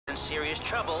in serious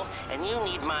trouble, and you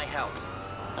need my help.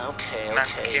 Okay, You're not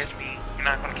gonna catch me. You're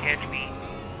not gonna catch me.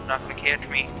 You're not gonna catch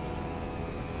me.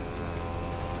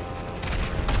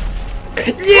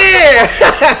 Yeah!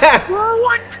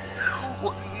 What?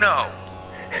 What? No.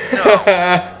 No.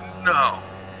 No.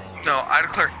 No. I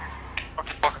declare for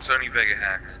fucking Sony Vega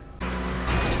hacks.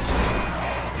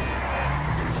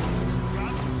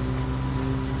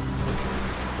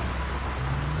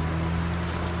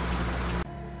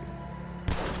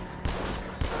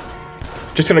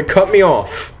 Just gonna cut me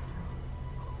off.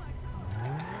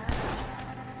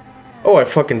 Oh, I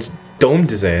fucking domed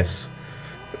his ass.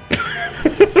 And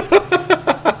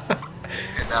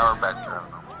now we're back to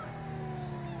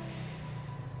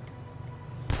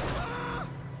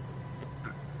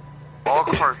all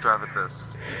cars drive at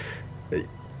this.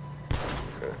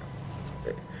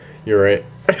 You're right.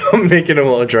 I'm making them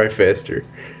all drive faster.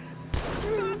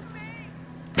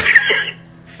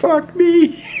 Fuck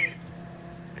me.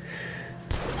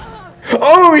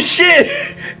 Oh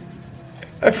shit!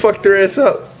 I fucked their ass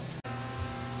up.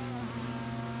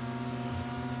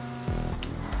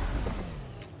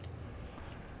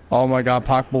 Oh my god,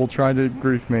 Pockbull tried to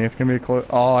grief me. It's gonna be a close.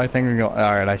 Oh, I think we go.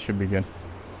 Alright, I should be good.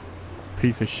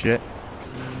 Piece of shit.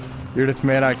 You're just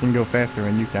mad I can go faster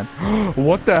than you can.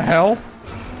 What the hell?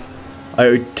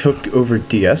 I took over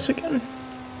DS again?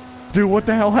 Dude, what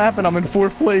the hell happened? I'm in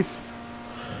 4th place.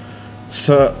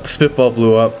 So, Spitball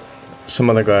blew up. Some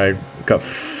other guy got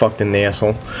fucked in the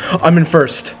asshole. I'm in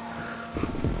 1st.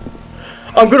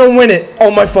 I'm gonna win it! Oh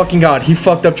my fucking god, he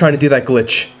fucked up trying to do that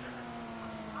glitch.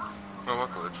 Oh, what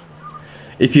glitch?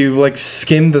 If you, like,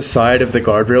 skim the side of the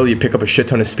guardrail, you pick up a shit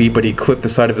ton of speed, but he clipped the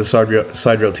side of the side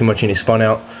rail too much and he spun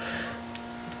out.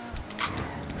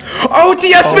 Oh,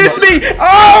 DS missed me!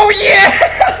 Oh, yeah!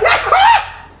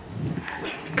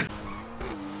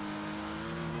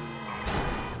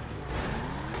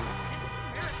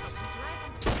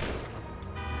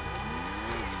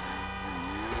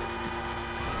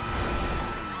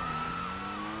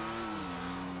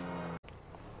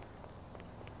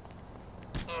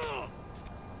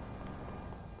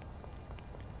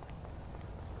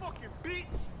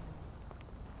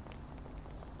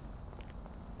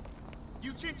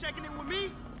 You chin checking in with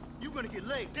me? You gonna get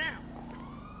laid down.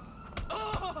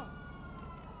 Oh.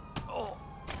 Oh.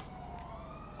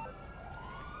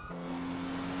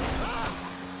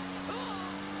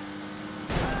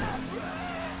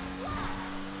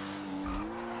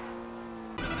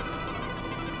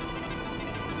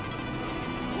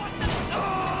 What the? Oh.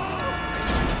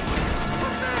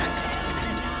 What's that?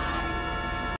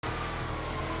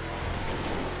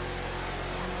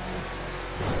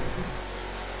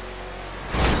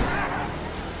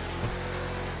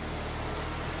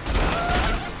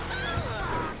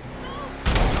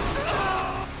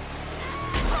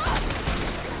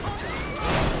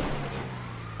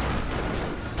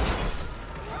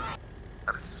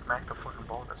 I just smack the fucking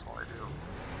ball, that's all I do.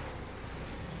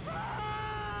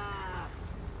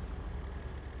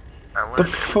 The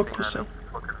fuck was that?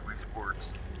 Fucking Wii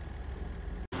Sports.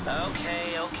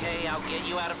 Okay, okay, I'll get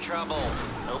you out of trouble.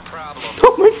 No problem.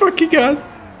 Oh my fucking god.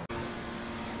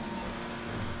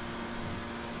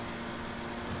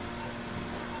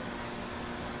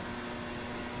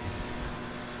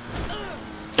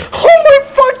 Oh my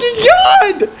fucking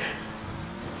god!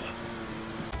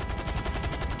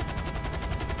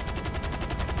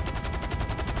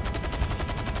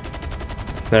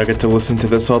 Now I get to listen to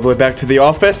this all the way back to the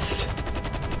office.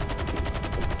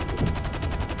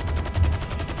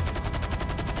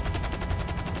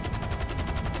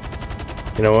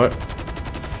 You know what?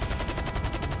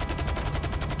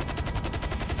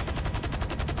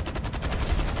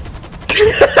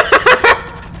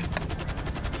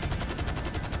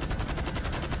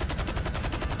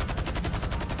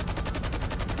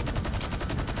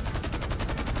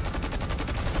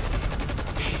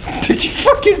 Did you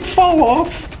fucking fall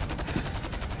off?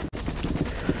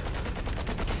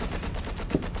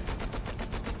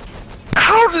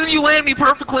 How did you land me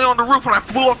perfectly on the roof when I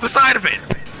flew off the side of it?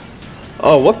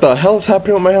 Oh, what the hell is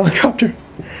happening with my helicopter?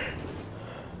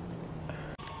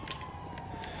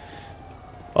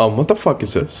 What the fuck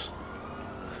is this?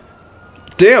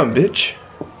 Damn, bitch.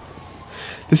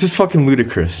 This is fucking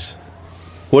ludicrous.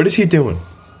 What is he doing?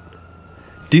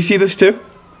 Do you see this too?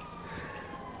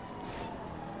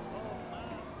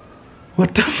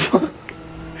 What the fuck?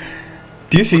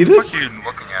 Do you see this? What are you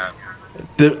looking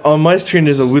at? On my screen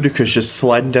there's a ludicrous just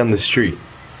sliding down the street.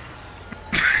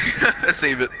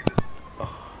 Save it.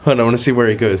 Hold on, I want to see where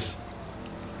he goes.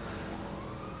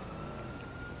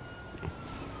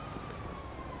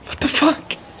 What the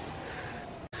fuck?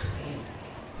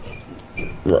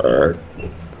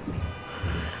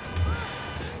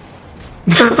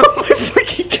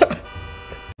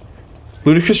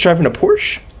 Ludacris driving a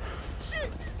Porsche?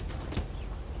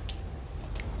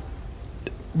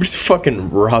 We just fucking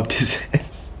robbed his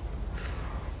ass.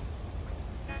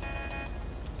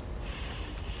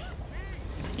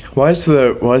 Why is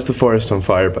the forest on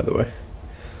fire, by the way?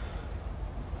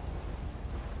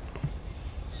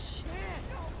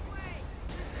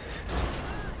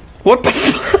 What the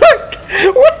fuck?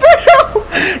 What the hell?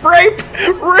 Rape!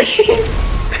 Rape!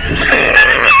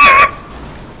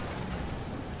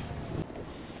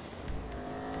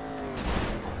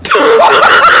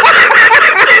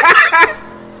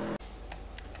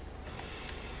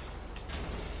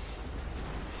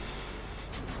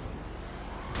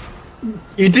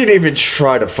 You didn't even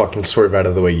try to fucking swerve out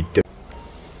of the way you did.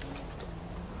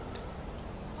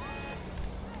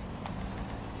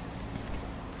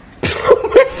 Oh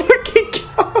my fucking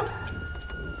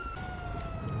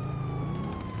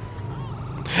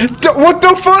god! What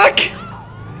the fuck?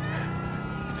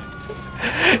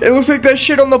 It looks like that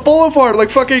shit on the boulevard,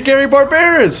 like fucking Gary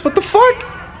Barberas. What the fuck?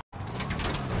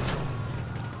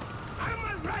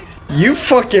 You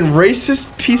fucking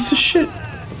racist piece of shit.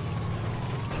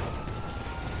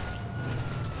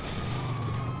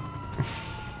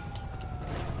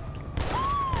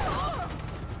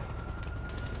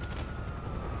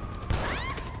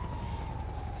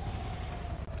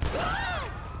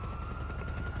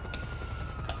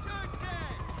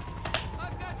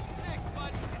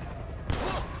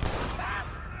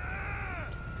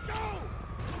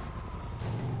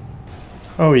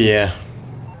 Oh yeah.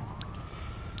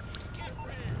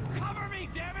 Cover me,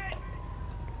 damn it!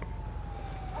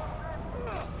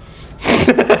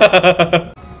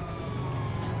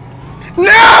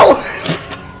 No!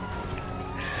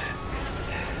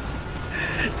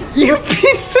 You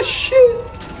piece of shit!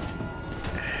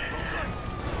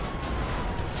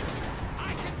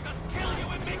 I can just kill you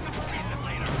and make up a reason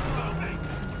later.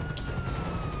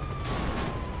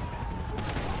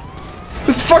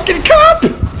 This fucking cop!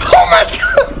 Oh my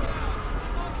god!